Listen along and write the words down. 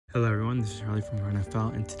everyone, this is Charlie from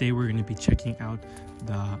RNFL, and today we're going to be checking out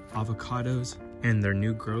the avocados and their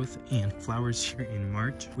new growth and flowers here in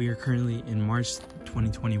March. We are currently in March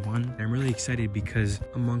 2021. I'm really excited because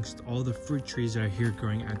amongst all the fruit trees that are here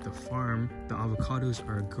growing at the farm, the avocados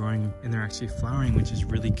are growing and they're actually flowering, which is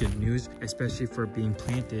really good news, especially for being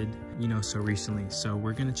planted, so recently. So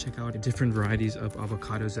we're going to check out the different varieties of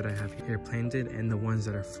avocados that I have here planted and the ones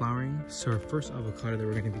that are flowering. So our first avocado that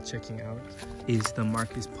we're going to be checking out is the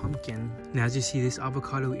Marcus Pumpkin. Now, as you see, this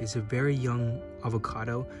avocado is a very young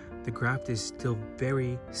avocado. The graft is still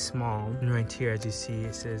very small, and right here, as you see,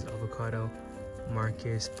 it says avocado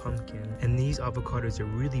Marcus Pumpkin, and these avocados are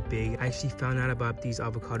really big. I actually found out about these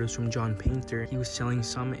avocados from John Painter. He was selling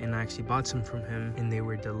some and I actually bought some from him, and they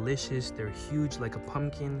were delicious. They're huge, like a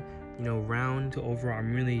pumpkin, round. So overall,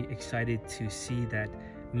 I'm really excited to see that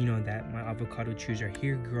that my avocado trees are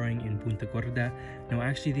here growing in Punta Gorda. Now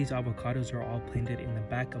actually, these avocados are all planted in the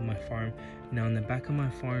back of my farm. Now in the back of my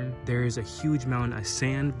farm, there is a huge mound of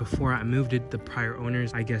sand. Before I moved it, the prior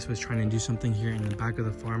owners, I guess, was trying to do something here in the back of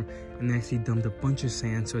the farm, and they actually dumped a bunch of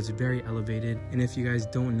sand, so it's very elevated. And if you guys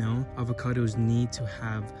don't know, avocados need to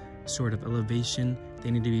have sort of elevation.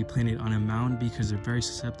 They need to be planted on a mound because they're very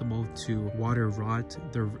susceptible to water rot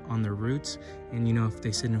on their roots, and if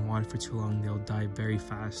they sit in water for too long, they'll die very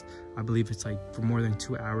fast. I believe it's like for more than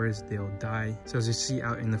 2 hours they'll die. So as you see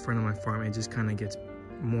out in the front of my farm, it just kind of gets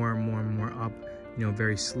more and more and more up,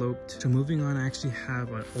 very sloped. So moving on, I actually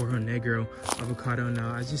have an Oro Negro avocado.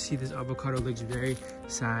 Now as you see, this avocado looks very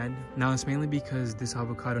sad. Now it's mainly because this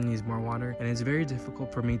avocado needs more water, and it's very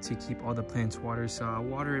difficult for me to keep all the plants watered, so I'll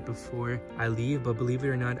water it before I leave. But believe it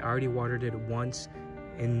or not, I already watered it once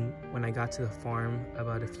when I got to the farm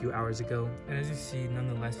about a few hours ago. And as you see,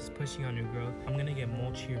 nonetheless, it's pushing on new growth. I'm gonna get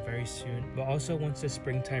mulch here very soon, but also once the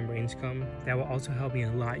springtime rains come, that will also help me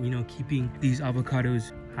a lot, keeping these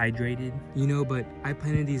avocados hydrated. But I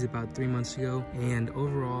planted these about 3 months ago, and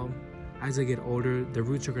overall, as I get older, the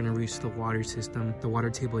roots are going to reach the water system, the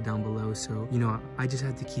water table down below. So, I just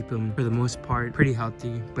have to keep them, for the most part, pretty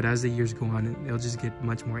healthy. But as the years go on, it'll just get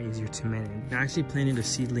much more easier to manage. I actually planted a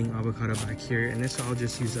seedling avocado back here, and this I'll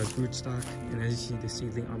just use as rootstock. And as you see, the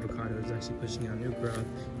seedling avocado is actually pushing out new growth.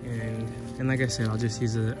 And like I said, I'll just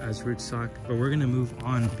use it as rootstock. But we're going to move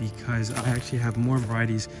on because I actually have more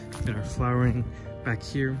varieties that are flowering back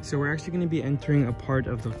here. So we're actually going to be entering a part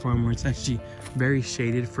of the farm where it's actually very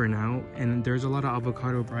shaded for now, and there's a lot of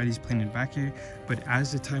avocado varieties planted back here. But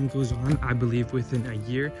as the time goes on, I believe within a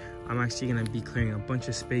year, I'm actually going to be clearing a bunch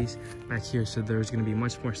of space back here, so there's going to be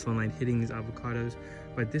much more sunlight hitting these avocados.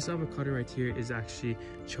 But this avocado right here is actually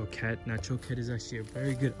Choquette. Now Choquette is actually a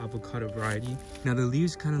very good avocado variety. Now the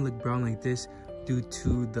leaves kind of look brown like this due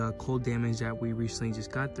to the cold damage that we recently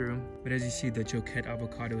just got through. But as you see, the Choquette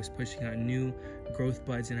avocado is pushing out new growth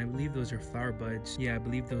buds, and I believe those are flower buds. Yeah, I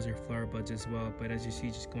believe those are flower buds as well. But as you see,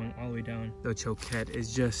 just going all the way down, the Choquette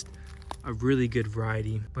is just a really good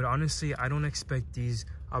variety. But honestly, I don't expect these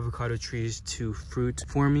avocado trees to fruit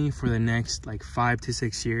for me for the next like 5 to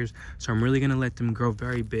 6 years. So I'm really gonna let them grow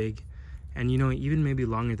very big. And even maybe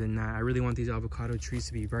longer than that. I really want these avocado trees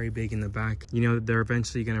to be very big in the back. They're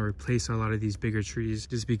eventually going to replace a lot of these bigger trees,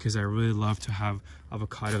 just because I really love to have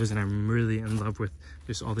avocados, and I'm really in love with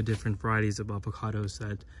just all the different varieties of avocados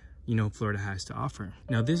that Florida has to offer.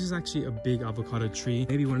 Now this is actually a big avocado tree,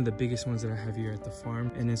 maybe one of the biggest ones that I have here at the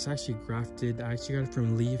farm, and it's actually grafted. I actually got it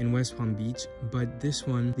from Leaph in West Palm Beach, but this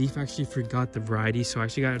one, Leaph actually forgot the variety, so I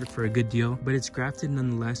actually got it for a good deal, but it's grafted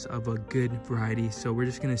nonetheless of a good variety. So we're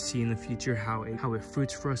just gonna see in the future how it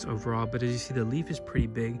fruits for us overall. But as you see, the leaf is pretty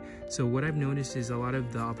big. So what I've noticed is a lot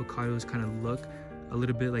of the avocados kind of look a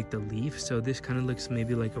little bit like the leaf, so this kind of looks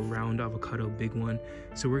maybe like a round avocado, big one.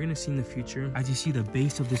 So we're gonna see in the future. As you see, the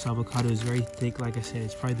base of this avocado is very thick. Like I said,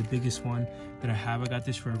 it's probably the biggest one that I have. I got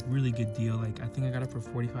this for a really good deal. Like I think I got it for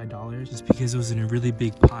 $45, just because it was in a really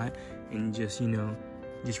big pot and just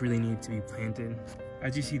just really needed to be planted.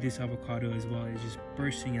 As you see, this avocado as well is just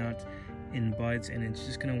bursting out in buds, and it's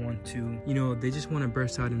just gonna want to, they just want to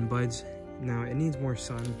burst out in buds. Now it needs more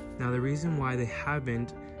sun. Now the reason why they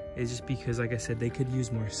haven't is just because, like I said, they could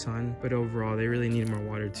use more sun, but overall they really need more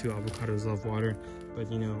water too. Avocados love water, but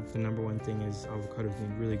the number one thing is avocados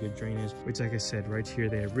need really good drainage, which, like I said, right here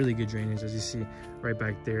they have really good drainage. As you see right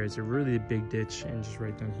back there, it's a really big ditch, and just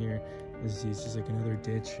right down here, as you see, it's just like another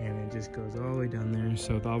ditch, and it just goes all the way down there.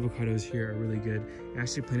 So the avocados here are really good. I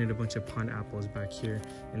actually planted a bunch of pond apples back here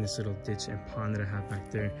in this little ditch and pond that I have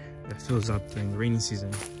back there that fills up during the rainy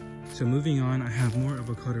season. So moving on, I have more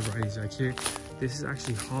avocado varieties back here. This is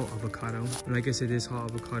actually Hall Avocado, and like I said, this Hall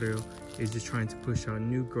Avocado is just trying to push out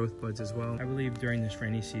new growth buds as well. I believe during this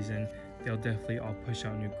rainy season, they'll definitely all push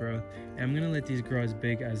out new growth. And I'm gonna let these grow as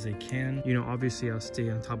big as they can. You know, obviously I'll stay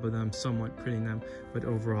on top of them, somewhat pruning them, but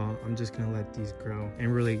overall I'm just gonna let these grow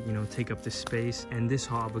and really, you know, take up the space. And this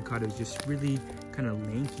whole avocado is just really kind of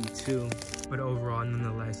lanky too, but overall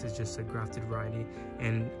nonetheless it's just a grafted variety.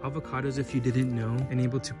 And avocados, if you didn't know, and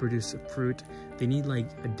able to produce fruit, they need like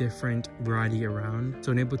a different variety around.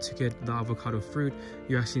 So unable to get the avocado fruit,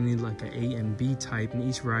 you actually need like an A and B type, and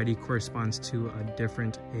each variety corresponds to a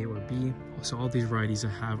different A or B. So all these varieties I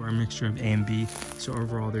have are a mixture of A and B, so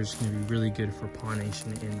overall they're just going to be really good for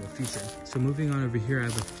pollination in the future. So moving on over here, I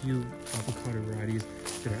have a few avocado varieties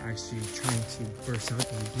that are actually trying to burst out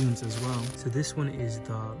in blooms as well. So this one is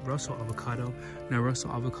the Russell avocado. Now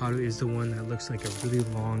Russell avocado is the one that looks like a really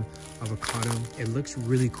long avocado. It looks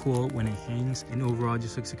really cool when it hangs, and overall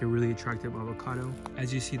just looks like a really attractive avocado.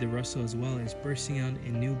 As you see, the Russell as well is bursting out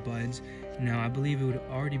in new buds. Now I believe it would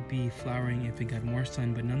already be flowering if it got more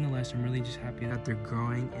sun, but nonetheless I'm really just happy that they're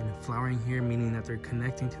growing and flowering here, meaning that they're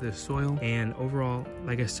connecting to the soil. And overall,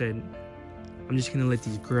 like I said, I'm just gonna let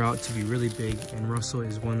these grow out to be really big, and Russell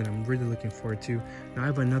is one that I'm really looking forward to. Now I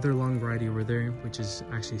have another long variety over there, which is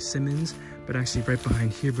actually Simmonds, but actually right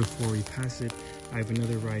behind here before we pass it, I have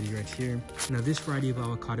another variety right here. Now this variety of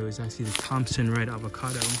avocado is actually the Thompson Red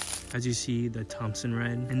avocado. As you see, the Thompson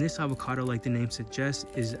Red. And this avocado, like the name suggests,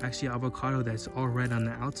 is actually avocado that's all red on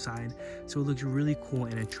the outside, so it looks really cool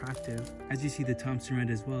and attractive. As you see, the Thompson Red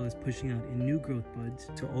as well is pushing out in new growth buds.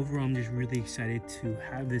 So overall, I'm just really excited to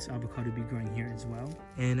have this avocado be growing here as well.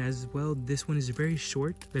 And as well, this one is very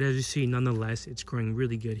short, but as you see, nonetheless, it's growing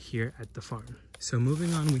really good here at the farm. So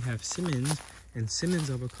moving on, we have Simmonds, and Simmonds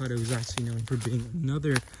avocado is actually known for being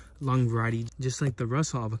another long variety, just like the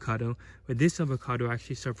Russell avocado, but this avocado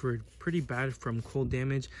actually suffered pretty bad from cold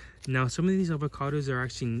damage. Now some of these avocados are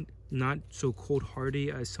actually not so cold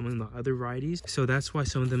hardy as some of the other varieties, so that's why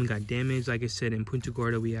some of them got damaged. Like I said, in Punta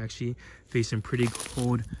Gorda we actually faced some pretty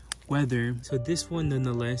cold weather, so this one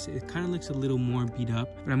nonetheless, it kind of looks a little more beat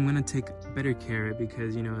up, but I'm gonna take better care of it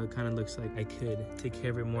because, you know, it kind of looks like I could take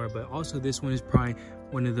care of it more. But also this one is probably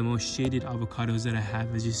one of the most shaded avocados that I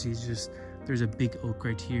have. As you see, it's just, there's a big oak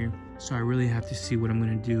right here, so I really have to see what I'm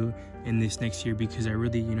gonna do in this next year, because I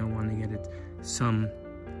really, you know, want to get it some,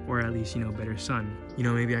 or at least, you know, better sun. You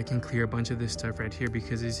know, maybe I can clear a bunch of this stuff right here,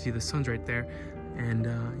 because you see the sun's right there, and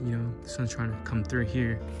you know, the sun's trying to come through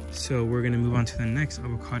here. So we're gonna move on to the next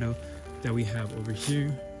avocado that we have over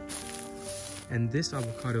here, and this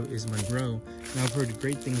avocado is Monroe. Now I've heard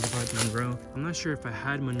great things about Monroe. I'm not sure if I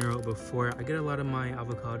had Monroe before. I get a lot of my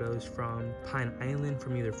avocados from Pine Island,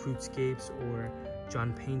 from either Fruitscapes or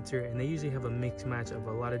John Painter, and they usually have a mixed match of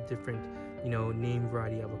a lot of different, you know, name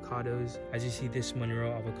variety avocados. As you see, this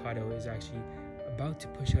Monroe avocado is actually about to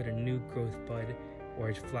push out a new growth bud, or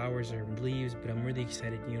its flowers or leaves, but I'm really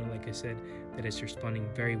excited, you know, like I said, that it's responding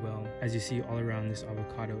very well. As you see all around, this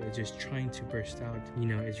avocado is just trying to burst out, you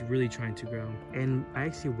know, it's really trying to grow. And I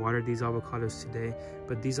actually watered these avocados today,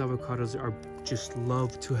 but these avocados are just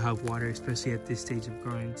love to have water, especially at this stage of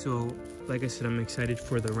growing. So like I said, I'm excited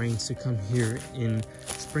for the rains to come here in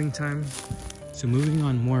springtime. So moving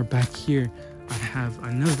on more back here, I have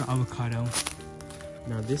another avocado.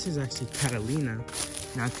 Now this is actually Catalina.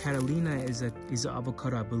 Now Catalina is an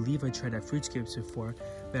avocado I believe I tried at Fruitscapes before,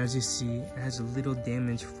 but as you see, it has a little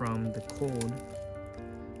damage from the cold,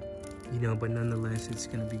 you know, but nonetheless it's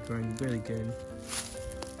going to be growing really good.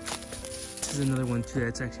 This is another one too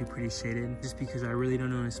that's actually pretty shaded, just because I really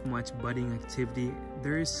don't notice much budding activity.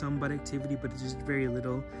 There is some bud activity, but it's just very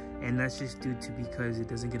little, and that's just due to because it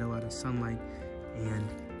doesn't get a lot of sunlight. And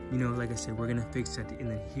you know, like I said, we're gonna fix that in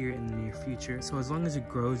the near future. So as long as it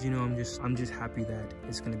grows, you know, I'm just happy that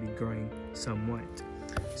it's gonna be growing somewhat.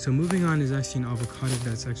 So moving on is actually an avocado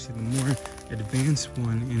that's actually the more advanced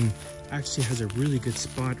one, and actually has a really good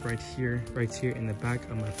spot right here in the back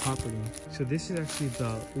of my property. So this is actually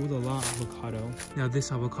the Lula avocado. Now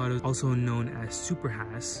this avocado is also known as Super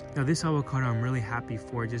Hass. Now this avocado I'm really happy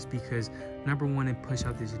for, just because number one, it pushed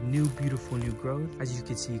out this new beautiful new growth. As you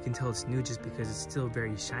can see, you can tell it's new just because it's still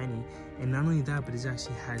very shiny. And not only that, but it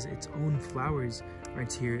actually has its own flowers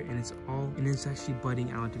right here, and it's actually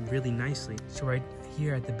budding out really nicely. So right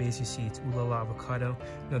here at the base you see it's Lula avocado.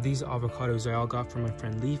 Now these avocados I all got from my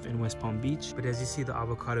friend Leaph in West Palm Beach, but as you see, the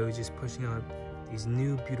avocado is just pushing out these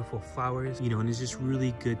new beautiful flowers, you know, and it's just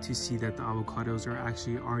really good to see that the avocados are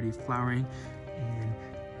actually already flowering and,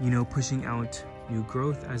 you know, pushing out new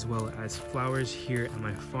growth as well as flowers here at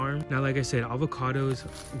my farm. Now like I said, avocados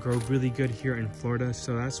grow really good here in Florida,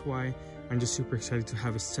 so that's why I'm just super excited to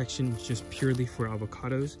have a section just purely for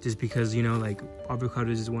avocados, just because, you know, like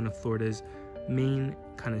avocados is one of Florida's main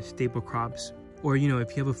kind of staple crops, Or, you know,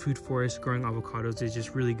 if you have a food forest, growing avocados is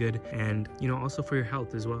just really good, and, you know, also for your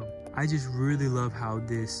health as well. I just really love how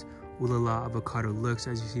this Lula avocado looks.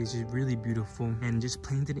 As you see, it's just really beautiful, and just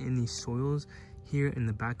planted in these soils here in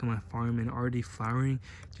the back of my farm and already flowering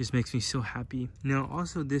just makes me so happy. Now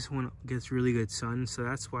also this one gets really good sun, so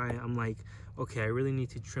that's why I'm like, okay, I really need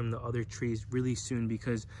to trim the other trees really soon,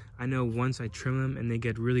 because I know once I trim them and they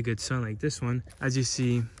get really good sun like this one, as you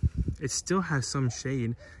see, it still has some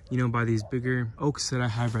shade, you know, by these bigger oaks that I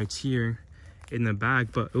have right here in the back,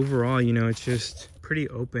 but overall, you know, it's just pretty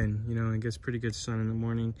open, you know, it gets pretty good sun in the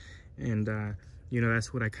morning, and you know,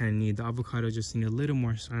 that's what I kind of need. The avocado just need a little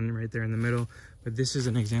more sun right there in the middle, but this is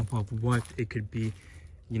an example of what it could be,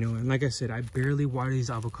 you know. And like I said, I barely water these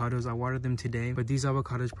avocados. I watered them today, but these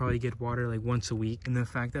avocados probably get water like once a week, and the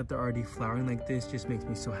fact that they're already flowering like this just makes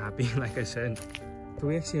me so happy. Like I said, so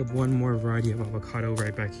we actually have one more variety of avocado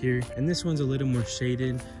right back here, and this one's a little more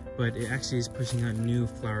shaded, but it actually is pushing out new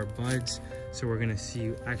flower buds, so we're gonna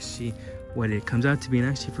see actually what it comes out to be. And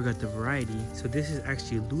I actually forgot the variety. So this is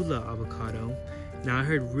actually Lula avocado. Now I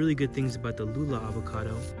heard really good things about the Lula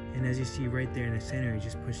avocado, and as you see right there in the center, it's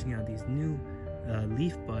just pushing out these new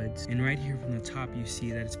leaf buds, and right here from the top you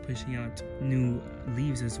see that it's pushing out new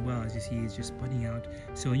leaves as well. As you see, it's just budding out.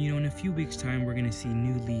 So, you know, in a few weeks time we're gonna see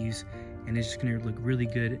new leaves, and it's just gonna look really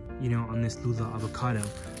good, you know, on this Lula avocado.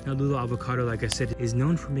 Now Lula avocado, like I said, is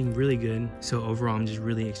known for being really good, so overall I'm just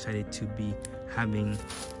really excited to be having,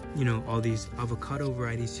 you know, all these avocado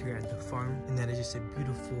varieties here at the farm, and that is just a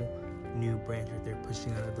beautiful new branch right there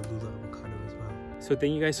pushing out of the Lula avocado as well. So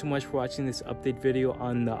thank you guys so much for watching this update video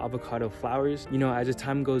on the avocado flowers. You know, as the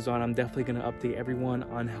time goes on, I'm definitely going to update everyone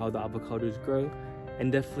on how the avocados grow,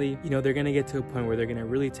 and definitely, you know, they're going to get to a point where they're going to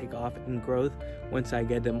really take off in growth once I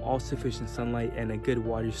get them all sufficient sunlight and a good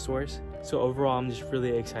water source. So overall, I'm just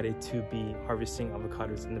really excited to be harvesting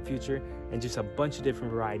avocados in the future, and just a bunch of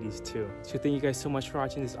different varieties too. So thank you guys so much for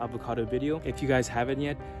watching this avocado video. If you guys haven't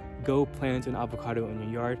yet, go plant an avocado in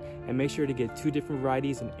your yard, and make sure to get 2 different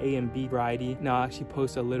varieties, an A and B variety. Now I'll actually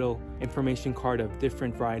post a little information card of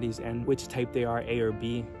different varieties and which type they are, A or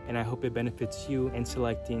B, and I hope it benefits you in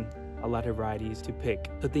selecting a lot of varieties to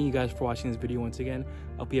pick. So thank you guys for watching this video once again.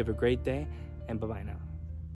 I hope you have a great day, and bye bye now.